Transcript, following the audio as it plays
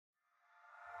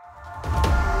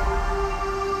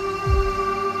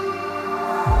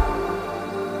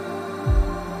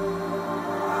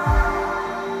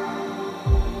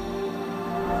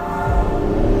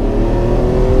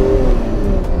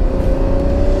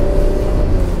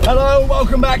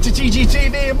welcome back to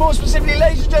TGTV, and more specifically,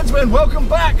 ladies and gentlemen, welcome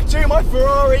back to my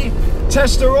Ferrari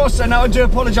Testarossa. Now, I do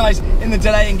apologise in the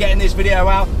delay in getting this video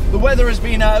out. The weather has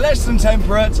been less than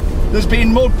temperate. There's been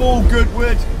mudball,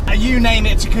 goodwood, you name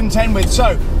it, to contend with.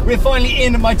 So we're finally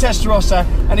in my Testarossa,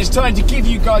 and it's time to give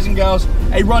you guys and girls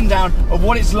a rundown of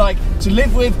what it's like to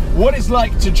live with, what it's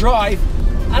like to drive,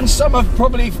 and some of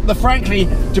probably the frankly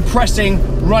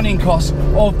depressing running costs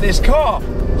of this car.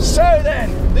 So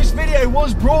then, this video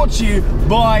was brought to you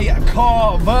by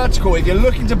Car Vertical. If you're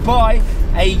looking to buy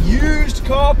a used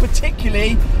car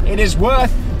particularly, it is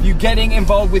worth you getting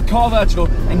involved with Car Vertical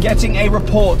and getting a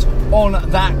report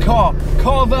on that car.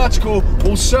 Car Vertical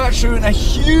will search through a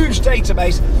huge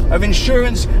database of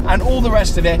insurance and all the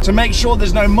rest of it to make sure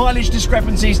there's no mileage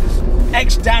discrepancies,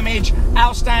 X damage,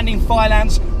 outstanding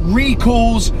finance,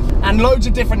 recalls, and loads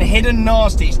of different hidden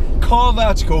nasties. Car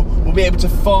Vertical will be able to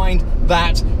find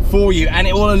that for you, and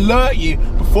it will alert you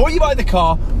before you buy the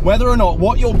car whether or not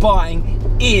what you're buying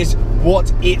is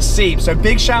what it seems. So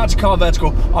big shout out to Car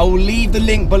Vertical. I will leave the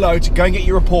link below to go and get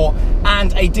your report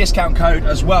and a discount code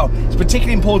as well. It's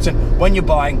particularly important when you're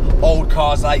buying old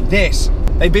cars like this.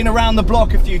 They've been around the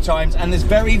block a few times, and it's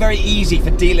very, very easy for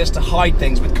dealers to hide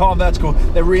things. With Car Vertical,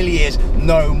 there really is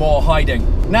no more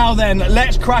hiding. Now then,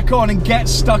 let's crack on and get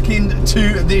stuck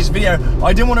into this video.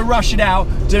 I didn't want to rush it out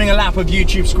doing a lap of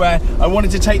YouTube Square. I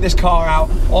wanted to take this car out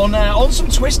on some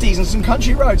twisties and some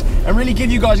country roads and really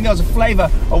give you guys and girls a flavour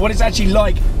of what it's actually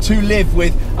like to live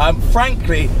with,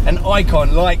 frankly, an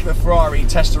icon like the Ferrari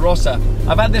Testarossa.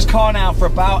 I've had this car now for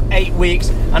about 8 weeks,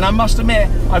 and I must admit,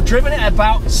 I've driven it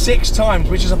about 6 times,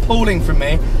 which is appalling from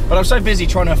me, but I'm so busy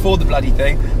trying to afford the bloody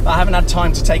thing that I haven't had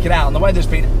time to take it out, and the weather's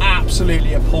been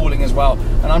absolutely appalling as well,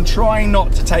 and I'm trying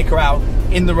not to take her out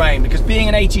in the rain, because being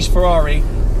an 80s Ferrari,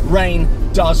 rain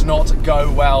does not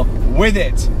go well with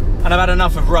it. And I've had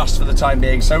enough of rust for the time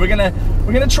being, so we're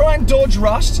gonna try and dodge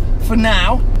rust for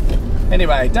now.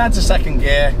 Anyway, down to second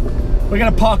gear. We're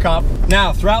gonna park up.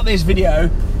 Now, throughout this video,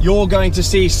 you're going to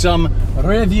see some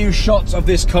review shots of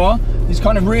this car. These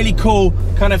kind of really cool,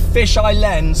 kind of fisheye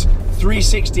lens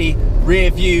 360 rear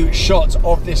view shots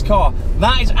of this car.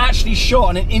 That is actually shot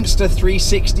on an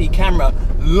Insta360 camera.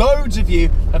 Loads of you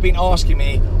have been asking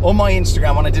me on my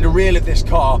Instagram when I did a reel of this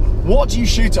car, what do you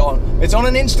shoot it on? It's on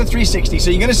an Insta360, so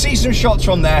you're gonna see some shots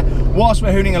from there whilst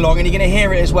we're hooning along, and you're gonna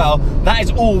hear it as well. That is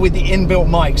all with the inbuilt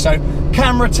mic. So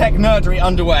camera tech nerdery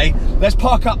underway. Let's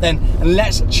park up then and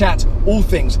let's chat all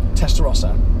things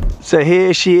Testarossa. So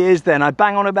here she is then. I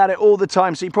bang on about it all the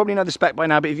time, so you probably know the spec by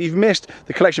now, but if you've missed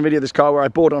the collection video of this car where I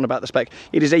bored on about the spec,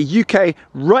 it is a UK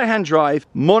right-hand drive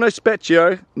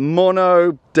monospecchio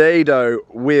monodado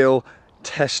wheel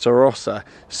Testarossa.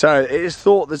 So it is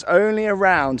thought there's only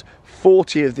around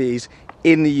 40 of these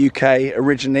in the UK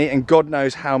originally, and God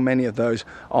knows how many of those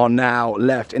are now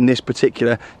left in this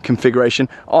particular configuration,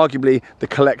 arguably the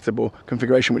collectible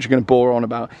configuration, which we're going to bore on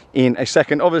about in a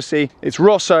second. Obviously it's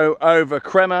Rosso over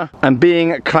Crema, and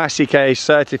being Classic A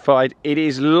certified, it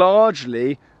is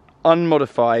largely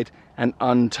unmodified and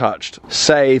untouched,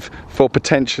 save for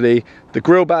potentially the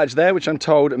grille badge there, which I'm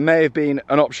told may have been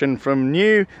an option from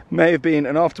new, may have been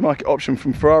an aftermarket option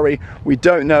from Ferrari. We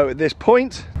don't know at this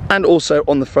point. And also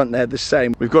on the front there, the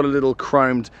same. We've got a little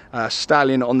chromed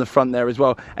stallion on the front there as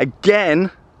well.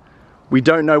 Again, we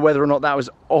don't know whether or not that was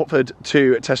offered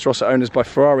to Testarossa owners by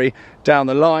Ferrari down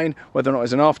the line, whether or not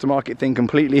it's an aftermarket thing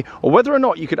completely, or whether or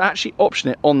not you could actually option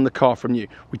it on the car from new.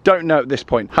 We don't know at this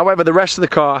point. However, the rest of the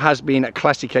car has been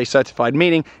Classic A certified,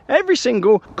 meaning every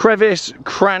single crevice,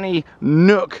 cranny,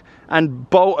 nook, and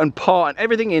bolt and part and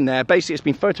everything in there, basically it's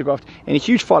been photographed in a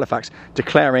huge file of facts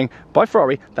declaring by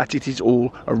Ferrari that it is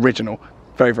all original.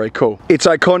 Very, very cool. It's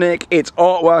iconic, it's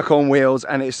artwork on wheels,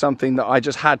 and it's something that I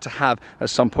just had to have at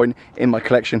some point in my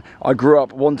collection. I grew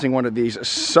up wanting one of these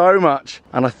so much,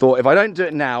 and I thought if I don't do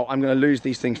it now, I'm going to lose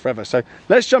these things forever. So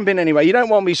let's jump in anyway. You don't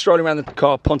want me strolling around the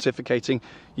car pontificating.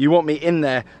 You want me in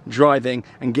there driving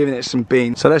and giving it some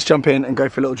beans. So let's jump in and go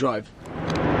for a little drive.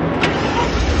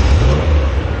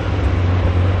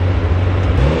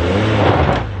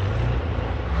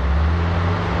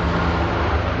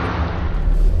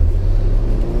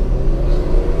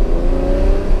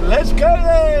 Let's go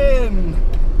then!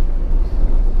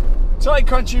 Tight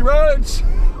country roads,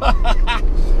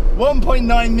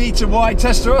 1.9 metre wide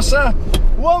Testarossa,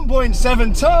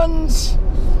 1.7 tonnes.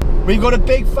 We've got a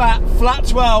big fat flat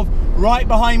 12 right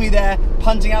behind me there,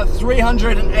 punting out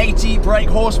 380 brake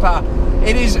horsepower.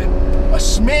 It is a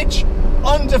smidge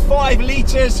under 5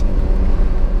 litres,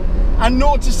 and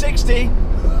 0 to 60,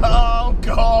 oh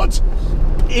God,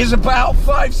 is about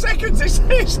 5 seconds.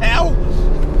 It's hell.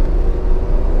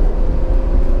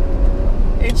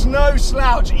 It's no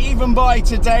slouch, even by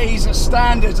today's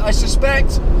standards. I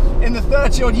suspect in the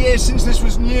 30 odd years since this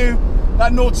was new,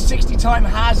 that 0 to 60 time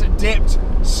has dipped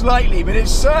slightly, but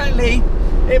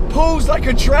it pulls like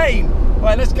a train.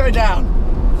 Right, let's go down.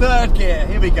 3rd gear,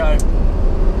 here we go.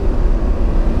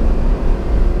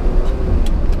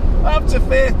 Up to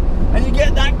 5th, and you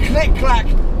get that click-clack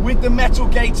with the metal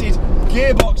gated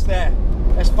gearbox there.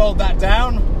 Let's fold that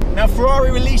down. Now,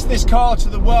 Ferrari released this car to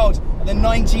the world at the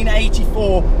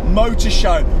 1984 Motor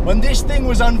Show. When this thing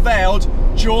was unveiled,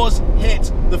 jaws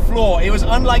hit the floor. It was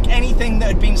unlike anything that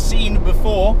had been seen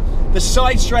before. The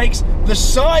side strakes, the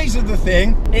size of the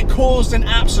thing, it caused an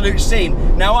absolute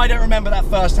scene. Now, I don't remember that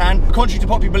firsthand. Contrary to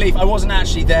popular belief, I wasn't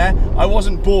actually there. I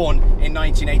wasn't born in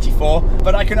 1984,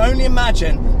 but I can only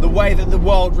imagine the way that the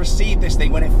world received this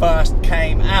thing when it first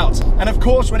came out. And of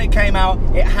course, when it came out,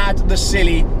 it had the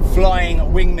silly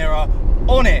flying wing mirror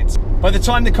on it. By the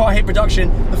time the car hit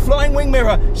production, the flying wing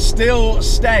mirror still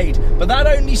stayed, but that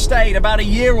only stayed about a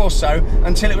year or so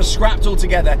until it was scrapped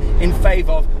altogether in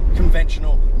favour of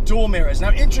conventional door mirrors.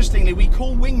 Now, interestingly, we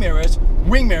call wing mirrors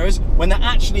when they're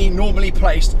actually normally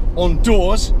placed on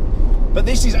doors, but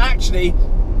this is actually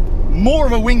more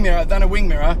of a wing mirror than a wing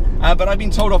mirror, but I've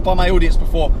been told off by my audience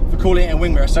before for calling it a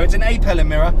wing mirror, so it's an A-pillar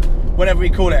mirror, whatever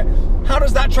we call it. How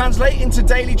does that translate into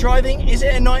daily driving? Is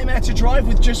it a nightmare to drive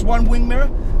with just one wing mirror?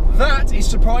 That is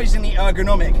surprisingly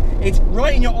ergonomic. It's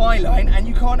right in your eye line and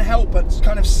you can't help but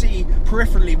kind of see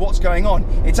peripherally what's going on.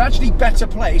 It's actually better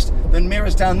placed than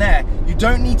mirrors down there. You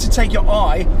don't need to take your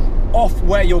eye off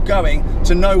where you're going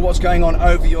to know what's going on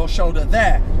over your shoulder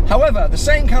there. However, the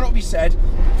same cannot be said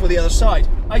for the other side.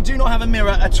 I do not have a mirror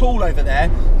at all over there,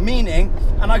 meaning,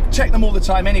 and I check them all the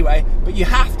time anyway, but you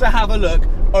have to have a look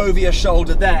over your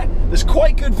shoulder there. There's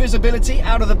quite good visibility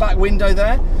out of the back window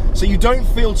there, so you don't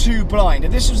feel too blind.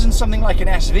 If this was in something like an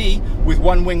SV with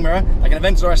one wing mirror, like an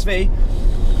Aventador SV,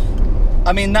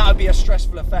 I mean, that would be a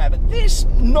stressful affair, but this,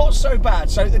 not so bad.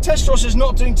 So the Testarossa is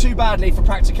not doing too badly for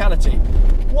practicality.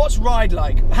 What's ride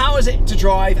like? How is it to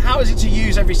drive? How is it to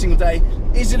use every single day?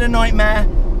 Is it a nightmare?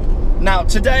 Now,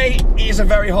 today is a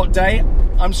very hot day.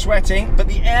 I'm sweating, but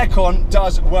the aircon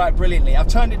does work brilliantly. I've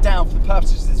turned it down for the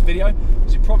purposes of this video,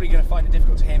 because you're probably going to find it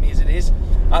difficult to hear me as it is.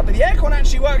 But the aircon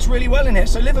actually works really well in here,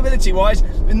 so livability-wise,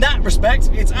 in that respect,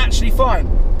 it's actually fine.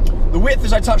 The width,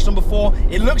 as I touched on before,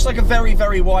 it looks like a very,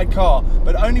 very wide car,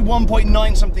 but only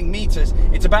 1.9 something meters.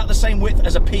 It's about the same width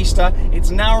as a Pista.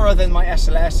 It's narrower than my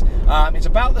SLS. It's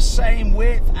about the same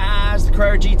width as the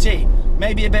Carrera GT,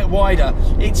 maybe a bit wider.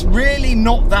 It's really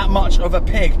not that much of a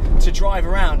pig to drive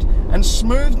around. And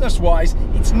smoothness-wise,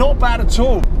 it's not bad at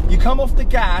all. You come off the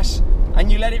gas and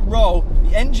you let it roll,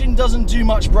 the engine doesn't do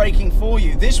much braking for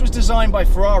you. This was designed by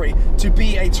Ferrari to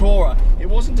be a tourer. It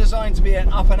wasn't designed to be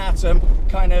an up and atom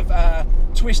kind of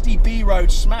twisty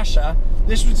B-road smasher.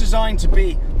 This was designed to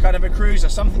be kind of a cruiser,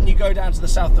 something you go down to the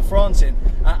south of France in.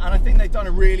 And I think they've done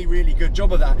a really, really good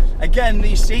job of that. Again,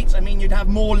 these seats, I mean, you'd have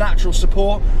more lateral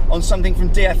support on something from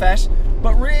DFS,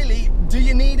 but really, do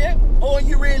you need it? Or are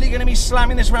you really going to be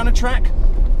slamming this around a track?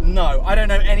 No, I don't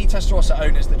know any Testarossa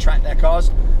owners that track their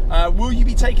cars. Will you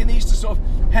be taking these to sort of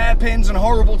hairpins and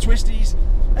horrible twisties?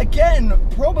 Again,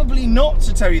 probably not,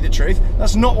 to tell you the truth.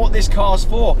 That's not what this car's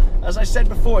for. As I said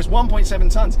before, it's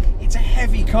 1.7 tons. It's a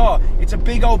heavy car. It's a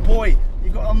big old boy.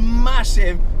 You've got a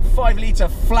massive 5-litre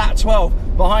flat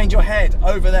 12 behind your head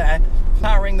over there,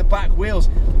 powering the back wheels.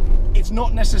 It's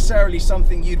not necessarily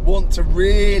something you'd want to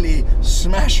really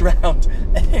smash around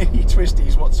any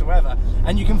twisties whatsoever.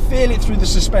 And you can feel it through the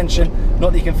suspension.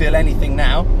 Not that you can feel anything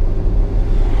now,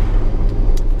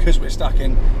 because we're stuck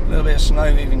in a little bit of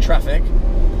slow-moving traffic.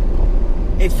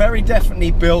 It's very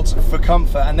definitely built for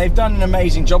comfort, and they've done an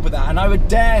amazing job with that. And I would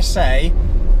dare say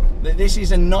that this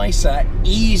is a nicer,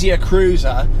 easier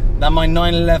cruiser than my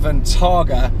 911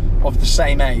 Targa of the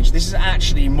same age. This is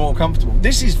actually more comfortable.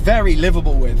 This is very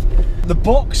livable with. The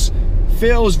box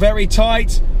feels very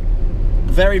tight,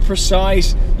 very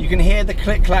precise. You can hear the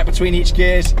click-clack between each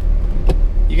gears.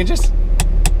 You just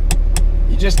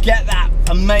get that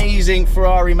amazing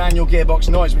Ferrari manual gearbox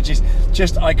noise, which is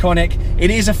just iconic. It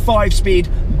is a 5-speed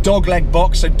dogleg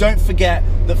box, so don't forget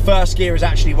that first gear is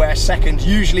actually where second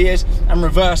usually is, and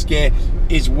reverse gear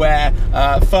is where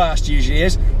first usually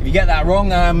is. If you get that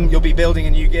wrong, you'll be building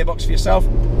a new gearbox for yourself.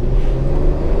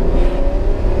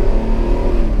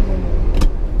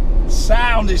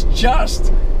 Sound is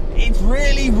just, it's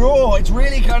really raw, it's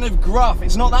really kind of gruff.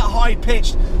 It's not that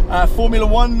high-pitched Formula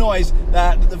 1 noise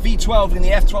that the V12 and the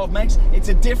F12 makes. It's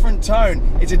a different tone,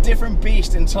 it's a different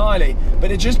beast entirely, but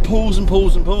it just pulls and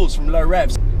pulls and pulls from low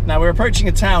revs. Now we're approaching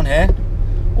a town here.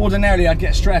 Ordinarily I'd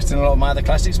get stressed in a lot of my other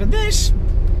classics, but this,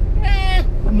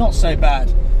 not so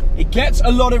bad. It gets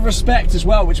a lot of respect as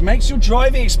well, which makes your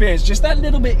driving experience just that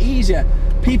little bit easier.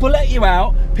 People let you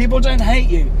out, people don't hate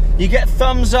you. You get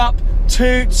thumbs up,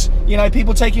 toots, you know,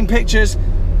 people taking pictures.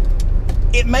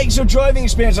 It makes your driving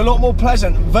experience a lot more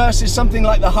pleasant versus something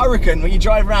like the Hurricane, where you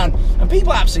drive around and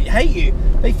people absolutely hate you.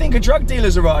 They think a drug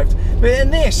dealer's arrived. But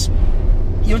in this,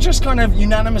 you're just kind of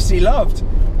unanimously loved.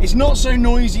 It's not so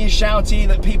noisy and shouty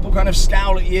that people kind of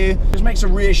scowl at you. It just makes a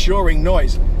reassuring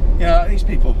noise. You know, these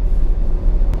people,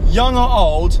 young or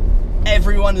old,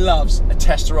 everyone loves a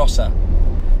Testarossa.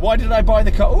 Why did I buy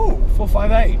the car? Oh,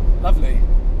 458, lovely.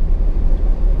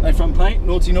 No front plate,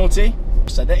 naughty, naughty.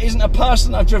 So there isn't a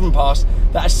person I've driven past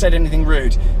that has said anything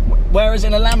rude. Whereas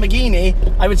in a Lamborghini,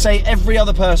 I would say every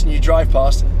other person you drive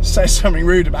past says something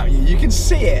rude about you. You can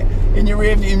see it in your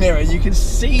rear view mirror. You can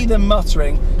see them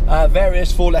muttering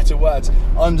various four-letter words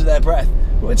under their breath.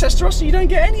 But with Testarossa, you don't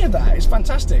get any of that. It's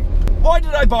fantastic. Why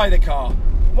did I buy the car?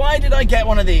 Why did I get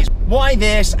one of these? Why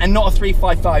this and not a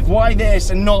 355? Why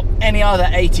this and not any other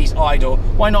 80s idol?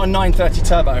 Why not a 930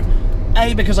 turbo?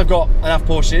 A, because I've got enough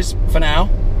Porsches for now.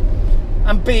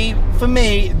 And B, for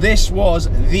me, this was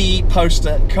the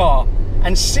poster car.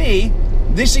 And C,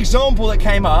 this example that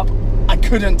came up, I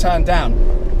couldn't turn down.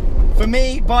 For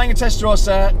me, buying a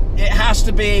Testarossa, it has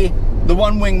to be the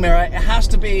one wing mirror, it has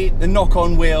to be the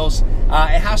knock-on wheels,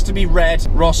 it has to be red,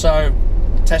 Rosso,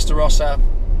 Testarossa,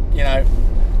 you know.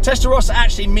 Testarossa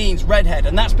actually means redhead,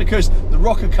 and that's because the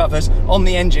rocker covers on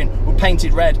the engine were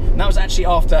painted red, and that was actually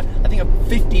after, I think, a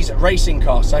 50s racing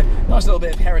car, so nice little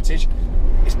bit of heritage.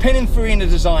 It's Pininfarina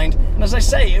designed, and as I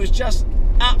say, it was just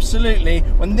absolutely,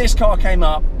 when this car came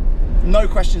up, no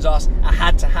questions asked, I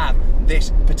had to have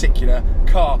this particular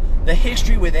car. The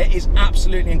history with it is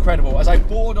absolutely incredible. As I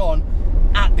bored on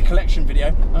at the collection video,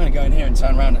 I'm going to go in here and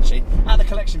turn around actually, at the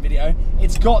collection video,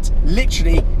 it's got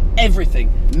literally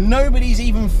everything. Nobody's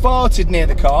even farted near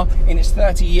the car in its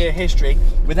 30-year history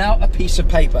without a piece of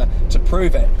paper to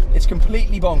prove it. It's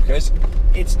completely bonkers.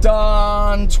 It's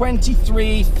done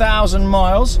 23,000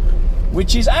 miles,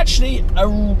 which is actually a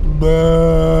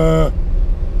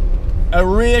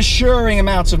reassuring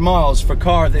amount of miles for a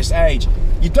car of this age.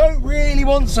 You don't really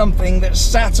want something that's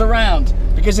sat around,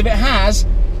 because if it has,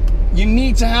 you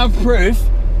need to have proof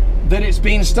that it's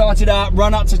been started up,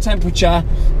 run up to temperature,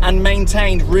 and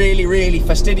maintained really, really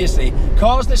fastidiously.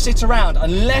 Cars that sit around,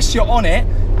 unless you're on it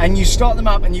and you start them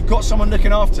up and you've got someone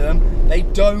looking after them, they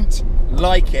don't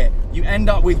like it. You end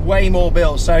up with way more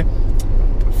bills. So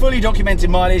fully documented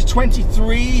mileage,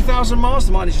 23,000 miles.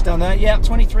 The mileage is down there. Yeah,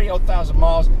 23,000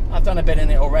 miles. I've done a bit in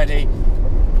it already.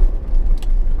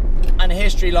 And a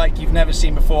history like you've never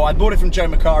seen before. I bought it from Joe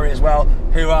Macari as well,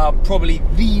 who are probably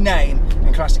the name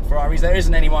in classic Ferraris. There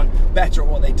isn't anyone better at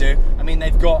what they do. I mean,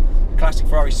 they've got a classic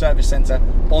Ferrari service centre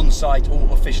on site,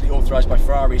 all officially authorised by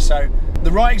Ferrari. So the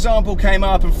right example came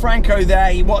up, and Franco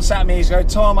there, he WhatsApped me, he's going,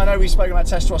 Tom, I know we've spoken about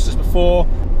Testarossas before.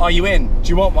 Are you in? Do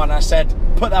you want one? And I said,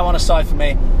 put that one aside for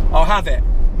me. I'll have it.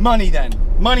 Money then.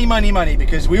 Money, money, money,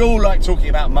 because we all like talking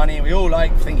about money and we all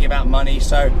like thinking about money.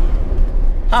 So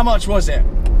how much was it?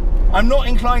 I'm not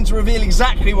inclined to reveal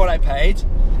exactly what I paid,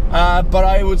 but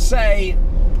I would say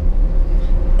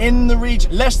in the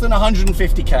region, less than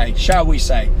 150k, shall we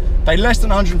say. Paid less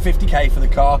than 150k for the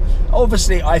car.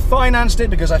 Obviously, I financed it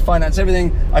because I finance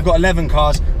everything. I've got 11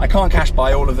 cars. I can't cash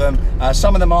buy all of them.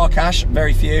 Some of them are cash,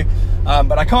 very few,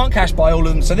 but I can't cash buy all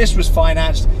of them. So this was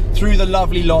financed through the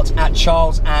lovely lot at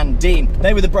Charles and Dean.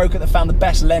 They were the broker that found the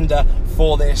best lender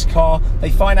for this car.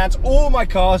 They finance all my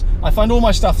cars. I find all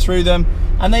my stuff through them,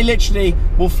 and they literally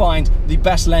will find the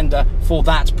best lender for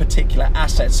that particular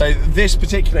asset. So this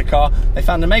particular car, they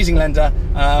found an amazing lender,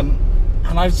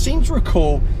 and I seem to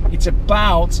recall it's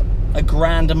about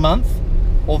 £1,000 a month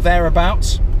or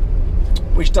thereabouts,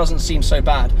 which doesn't seem so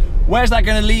bad. Where's that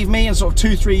going to leave me in sort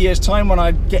of 2-3 years time when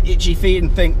I get itchy feet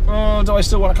and think, oh, do I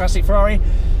still want a classic Ferrari?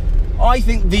 I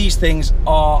think these things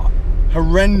are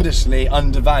horrendously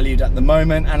undervalued at the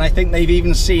moment, and I think they've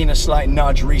even seen a slight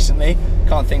nudge recently.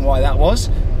 Can't think why that was,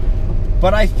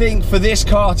 but I think for this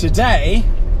car today,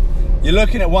 you're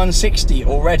looking at 160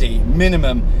 already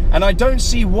minimum, and I don't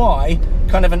see why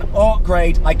kind of an art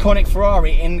grade iconic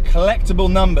Ferrari in collectible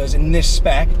numbers in this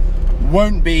spec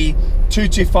won't be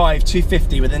 225,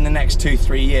 250 within the next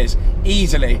 2-3 years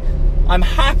easily. I'm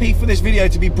happy for this video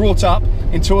to be brought up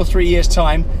in 2 or 3 years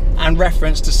time and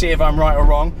referenced to see if I'm right or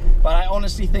wrong, but I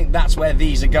honestly think that's where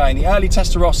these are going. The early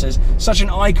Testarossas, such an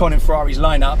icon in Ferrari's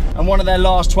lineup, and one of their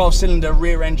last 12-cylinder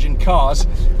rear-engine cars.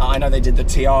 I know they did the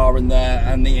TR and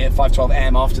the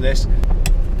 512M after this.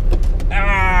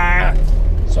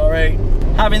 Sorry.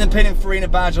 Having the Pininfarina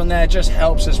badge on there just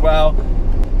helps as well.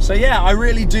 So yeah, I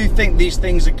really do think these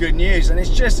things are good news, and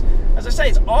it's just, as I say,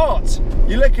 it's art.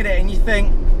 You look at it and you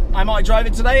think, I might drive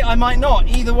it today, I might not.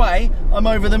 Either way, I'm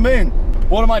over the moon.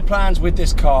 What are my plans with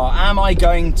this car? Am I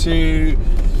going to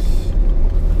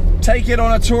take it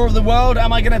on a tour of the world?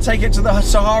 Am I going to take it to the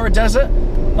Sahara Desert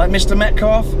like Mr.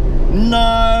 Metcalf?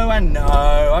 No and no.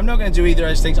 I'm not going to do either of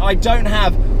those things. I don't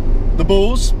have the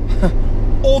balls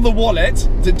or the wallet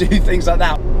to do things like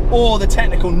that, or the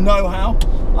technical know-how.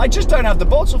 I just don't have the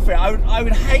bottle for it. I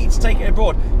would hate to take it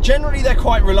abroad. Generally, they're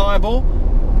quite reliable,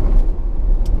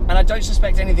 and I don't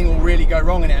suspect anything will really go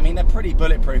wrong in it. I mean, they're pretty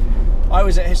bulletproof. I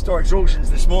was at Historics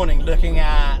Auctions this morning looking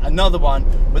at another one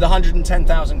with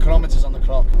 110,000 kilometers on the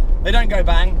clock. They don't go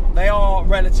bang. They are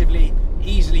relatively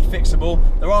easily fixable.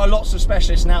 There are lots of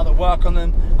specialists now that work on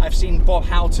them. I've seen Bob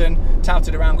Houghton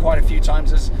touted around quite a few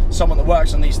times as someone that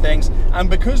works on these things. And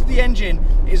because the engine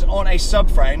is on a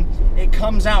subframe, it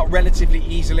comes out relatively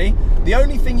easily. The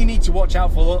only thing you need to watch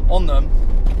out for on them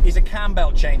is a cam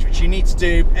belt change, which you need to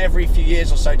do every few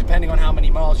years or so, depending on how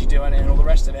many miles you do on it and all the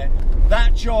rest of it.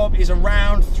 That job is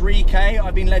around 3K,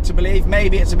 I've been led to believe.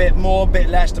 Maybe it's a bit more, a bit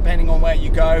less, depending on where you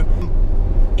go.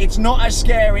 It's not as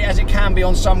scary as it can be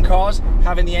on some cars,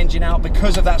 having the engine out,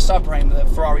 because of that subframe that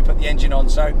Ferrari put the engine on.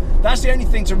 So that's the only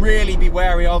thing to really be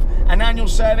wary of. An annual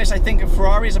service, I think, at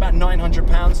Ferrari is about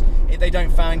 £900 if they don't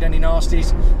find any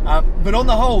nasties. But on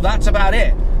the whole, that's about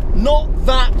it. Not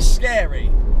that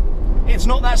scary. It's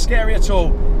not that scary at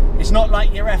all. It's not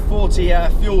like your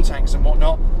F40 fuel tanks and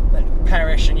whatnot that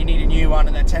perish and you need a new one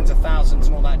and they're tens of thousands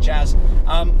and all that jazz.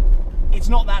 It's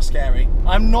not that scary.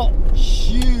 I'm not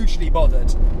hugely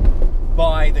bothered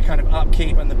by the kind of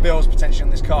upkeep and the bills potentially on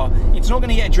this car. It's not going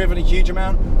to get driven a huge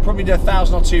amount, probably do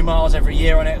 1,000 or 2 miles every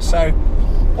year on it. So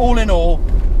all in all,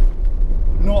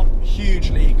 not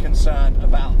hugely concerned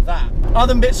about that.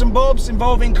 Other bits and bobs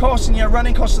involving costs and your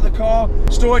running costs of the car.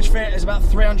 Storage fit is about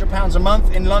 £300 a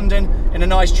month in London in a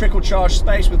nice trickle charge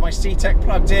space with my C-Tech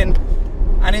plugged in.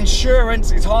 And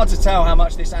insurance, it's hard to tell how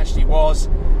much this actually was.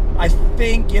 I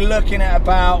think you're looking at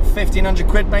about 1,500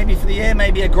 quid maybe for the year,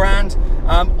 maybe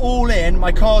 £1,000. All in,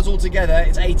 my cars all together,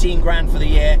 it's 18 grand for the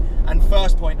year. And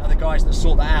First Point are the guys that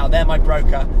sort that out. They're my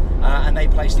broker, and they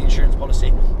place the insurance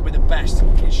policy with the best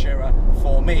insurer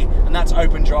for me. And that's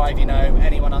open drive, you know,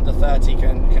 anyone under 30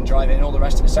 can drive it and all the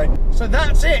rest of it. So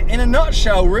that's it in a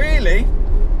nutshell, really.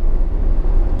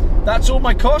 That's all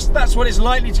my cost. That's what it's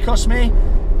likely to cost me.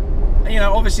 You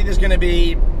know, obviously there's going to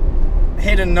be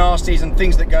hidden nasties and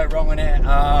things that go wrong on it.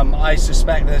 I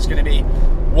suspect there's going to be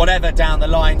whatever down the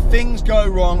line. Things go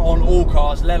wrong on all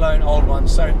cars, let alone old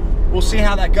ones. So we'll see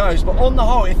how that goes. But on the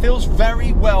whole, it feels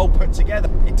very well put together.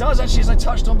 It does actually, as I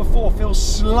touched on before, feel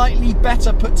slightly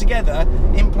better put together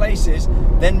in places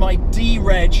than my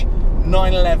D-Reg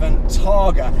 911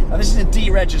 Targa. Now this is a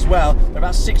D-Reg as well. They're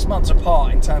about 6 months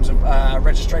apart in terms of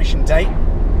registration date.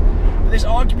 But this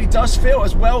arguably does feel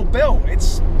as well built.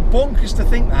 It's bonkers to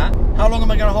think that. How long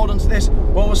am I going to hold on to this?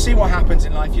 Well, we'll see what happens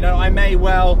in life. You know, I may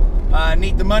well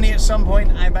need the money at some point.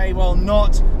 I may well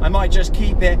not. I might just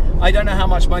keep it. I don't know how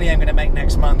much money I'm going to make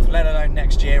next month, let alone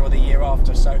next year or the year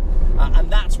after. So,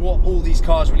 and that's what all these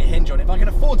cars really hinge on. If I can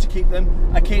afford to keep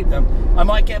them, I keep them. I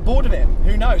might get bored of it.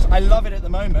 Who knows? I love it at the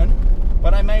moment,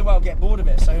 but I may well get bored of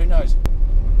it. So who knows?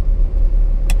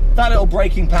 That little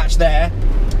braking patch there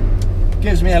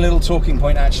gives me a little talking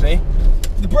point, actually.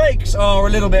 The brakes are a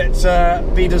little bit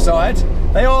be desired.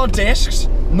 They are discs,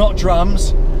 not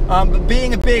drums. But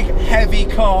being a big, heavy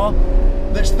car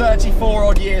that's 34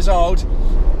 odd years old,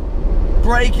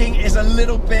 braking is a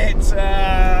little bit,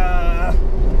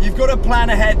 you've got to plan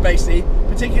ahead basically,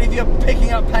 particularly if you're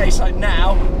picking up pace like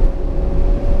now.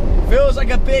 Feels like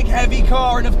a big, heavy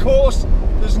car, and of course,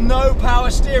 there's no power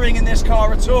steering in this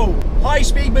car at all.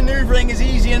 High-speed maneuvering is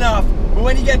easy enough, but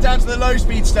when you get down to the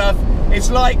low-speed stuff, it's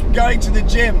like going to the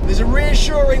gym. There's a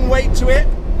reassuring weight to it.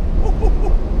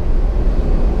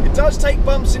 It does take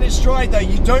bumps in its stride though.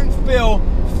 You don't feel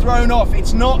thrown off.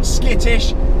 It's not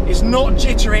skittish. It's not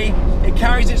jittery. It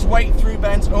carries its weight through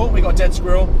bends. Oh, we got a dead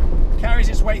squirrel. Carries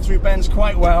its weight through bends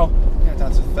quite well. Go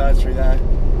down to the third through there.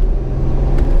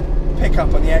 Pick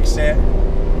up on the exit.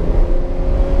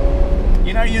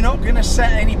 You know, you're not going to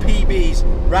set any PBs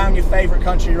around your favourite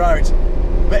country roads,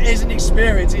 but it's an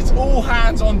experience. It's all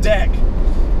hands on deck.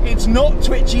 It's not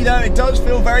twitchy though. It does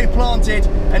feel very planted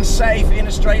and safe in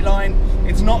a straight line.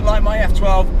 It's not like my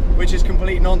F12, which is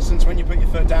complete nonsense when you put your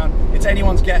foot down. It's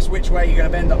anyone's guess which way you're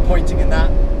going to end up pointing in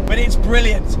that. But it's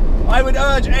brilliant. I would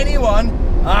urge anyone,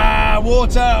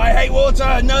 water, I hate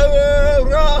water, no,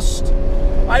 rust.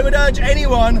 I would urge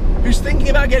anyone who's thinking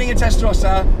about getting a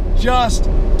Testarossa, just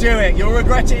do it. You'll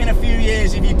regret it in a few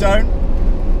years if you don't.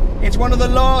 It's one of the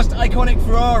last iconic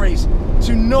Ferraris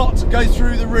to not go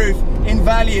through the roof in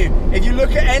value. If you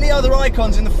look at any other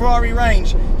icons in the Ferrari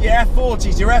range, your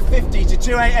F40s, your F50s, your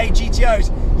 288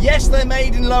 GTOs, yes, they're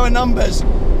made in lower numbers,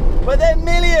 but they're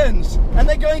millions, and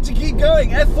they're going to keep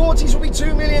going. F40s will be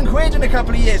 2 million quid in a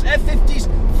couple of years. F50s,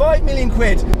 5 million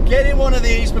quid. Get in one of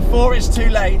these before it's too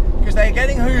late, because they're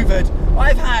getting hoovered.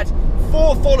 I've had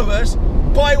 4 followers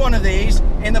buy one of these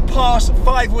in the past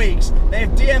 5 weeks. They've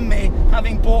DM'd me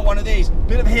having bought one of these.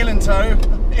 Bit of heel and toe.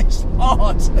 It's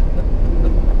hard.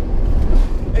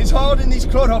 It's hard in these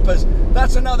clodhoppers.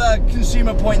 That's another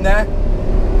consumer point there.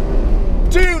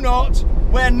 Do not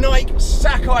wear Nike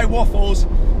Sakai waffles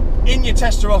in your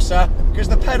Testarossa, because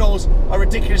the pedals are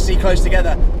ridiculously close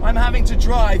together. I'm having to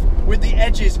drive with the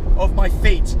edges of my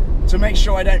feet to make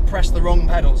sure I don't press the wrong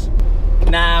pedals.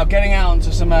 Now, getting out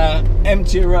onto some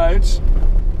emptier roads.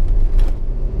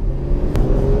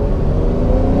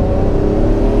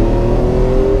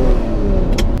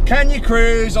 Can you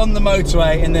cruise on the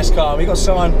motorway in this car? We got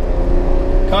someone.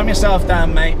 Calm yourself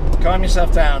down, mate. Calm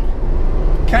yourself down.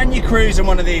 Can you cruise in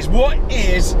one of these? What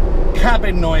is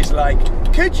cabin noise like?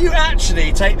 Could you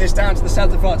actually take this down to the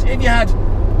south of France? If you had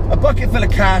a bucket full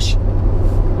of cash,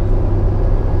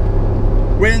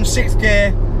 we're in 6th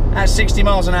gear at 60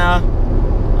 miles an hour.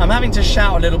 I'm having to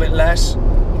shout a little bit less.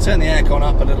 I'll turn the aircon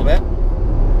up a little bit.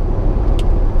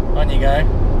 On you go.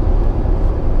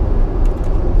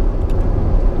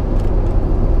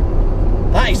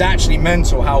 That is actually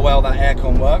mental how well that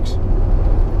aircon works.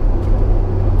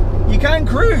 You can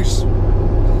cruise.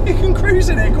 You can cruise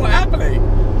in it quite happily.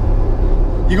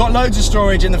 You've got loads of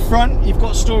storage in the front. You've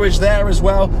got storage there as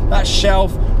well. That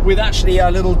shelf with actually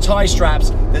little tie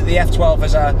straps that the F12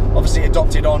 has obviously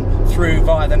adopted on through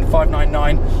via the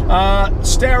 599.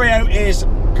 Stereo is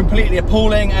completely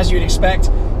appalling, as you'd expect.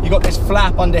 You've got this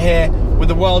flap under here with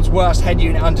the world's worst head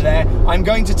unit under there. I'm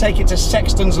going to take it to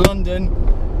Sexton's London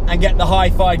and get the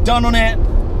hi-fi done on it,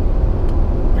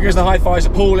 because the hi-fi is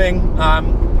appalling,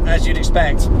 as you'd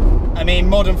expect. I mean,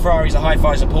 modern Ferraris, the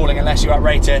hi-fi is appalling unless you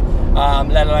outrate it,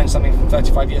 let alone something from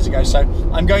 35 years ago. So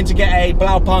I'm going to get a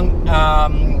Blaupunk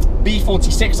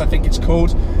B46, I think it's called.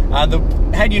 The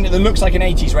head unit that looks like an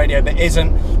 80s radio but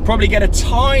isn't. Probably get a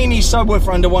tiny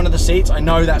subwoofer under one of the seats. I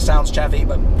know that sounds chavvy,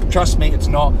 but trust me, it's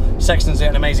not. Sexton's it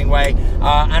an amazing way.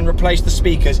 And replace the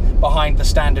speakers behind the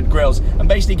standard grills. And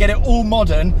basically get it all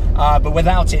modern, but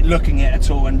without it looking it at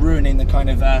all and ruining the kind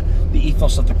of the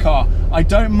ethos of the car. I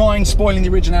don't mind spoiling the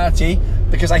originality,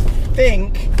 because I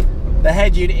think the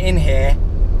head unit in here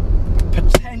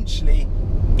potentially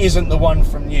isn't the one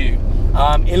from new.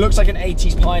 It looks like an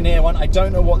 80s Pioneer one. I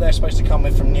don't know what they're supposed to come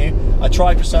with from new. I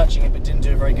tried researching it but didn't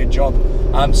do a very good job.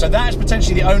 So that is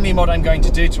potentially the only mod I'm going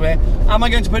to do to it. Am I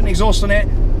going to put an exhaust on it?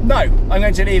 No, I'm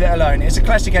going to leave it alone. It's a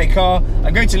Classic A car.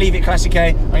 I'm going to leave it Classic A.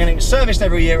 I'm going to get it serviced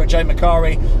every year at Joe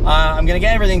Macari. I'm going to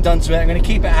get everything done to it. I'm going to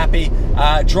keep it happy.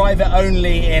 Drive it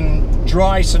only in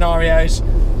dry scenarios.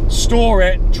 Store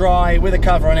it dry with a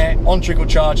cover on it, on trickle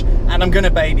charge, and I'm going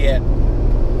to baby it.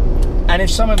 And if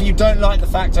some of you don't like the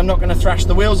fact I'm not going to thrash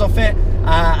the wheels off it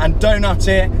and donut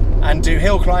it and do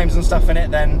hill climbs and stuff in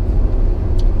it, then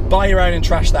buy your own and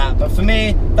trash that. But for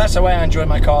me, that's the way I enjoy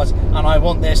my cars, and I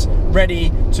want this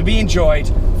ready to be enjoyed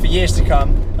for years to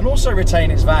come and also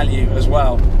retain its value as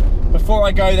well. Before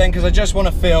I go then, because I just want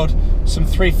to field some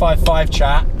 355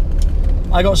 chat,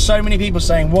 I got so many people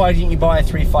saying, why didn't you buy a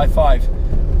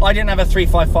 355? I didn't have a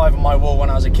 355 on my wall when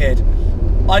I was a kid.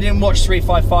 I didn't watch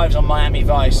 355s on Miami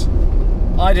Vice.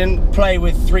 I didn't play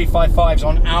with 355s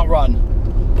on Outrun.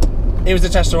 It was the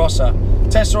Testarossa.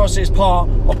 Testarossa is part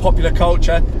of popular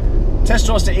culture.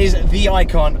 Testarossa is the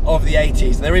icon of the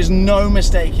 80s. There is no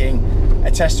mistaking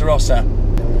a Testarossa.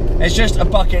 It's just a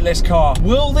bucket list car.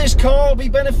 Will this car be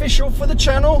beneficial for the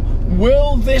channel?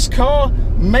 Will this car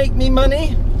make me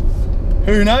money?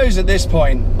 Who knows at this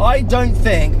point? I don't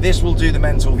think this will do the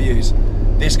mental views,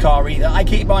 this car either. I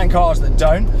keep buying cars that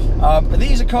don't, but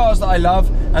these are cars that I love,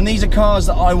 and these are cars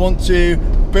that I want to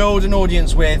build an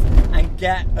audience with and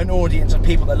get an audience of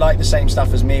people that like the same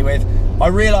stuff as me with. I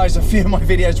realised a few of my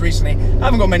videos recently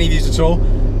haven't got many views at all,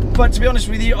 but to be honest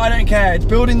with you, I don't care. It's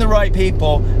building the right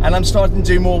people, and I'm starting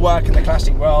to do more work in the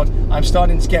classic world. I'm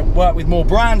starting to get work with more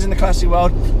brands in the classic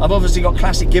world. I've obviously got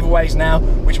classic giveaways now,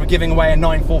 which we're giving away a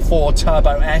 944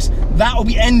 Turbo S. That will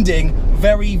be ending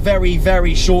very, very,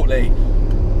 very shortly.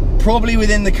 Probably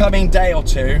within the coming day or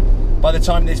two, by the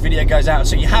time this video goes out.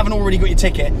 So you haven't already got your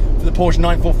ticket for the Porsche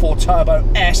 944 Turbo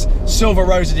S Silver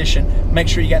Rose Edition, make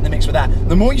sure you get in the mix with that.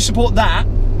 The more you support that,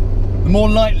 the more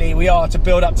likely we are to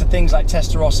build up to things like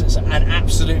Testarossas and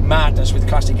absolute madness with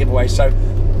classic giveaways. So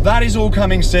that is all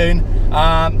coming soon.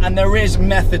 And there is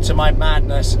method to my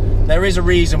madness. There is a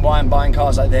reason why I'm buying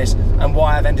cars like this and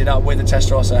why I've ended up with a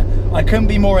Testarossa. I couldn't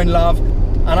be more in love,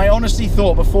 and I honestly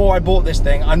thought before I bought this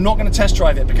thing, I'm not going to test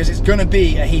drive it because it's going to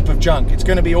be a heap of junk. It's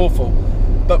going to be awful.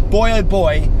 But boy oh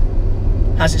boy,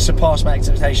 has it surpassed my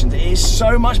expectations. It is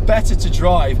so much better to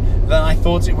drive than I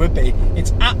thought it would be.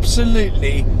 It's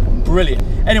absolutely brilliant.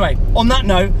 Anyway, on that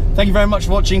note, thank you very much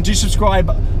for watching. Do subscribe,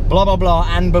 blah, blah, blah.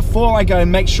 And before I go,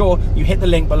 make sure you hit the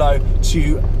link below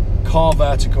to Car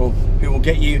Vertical, who will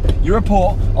get you your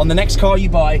report on the next car you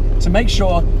buy to make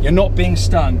sure you're not being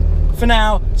stung. For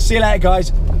now, see you later,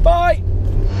 guys. Bye.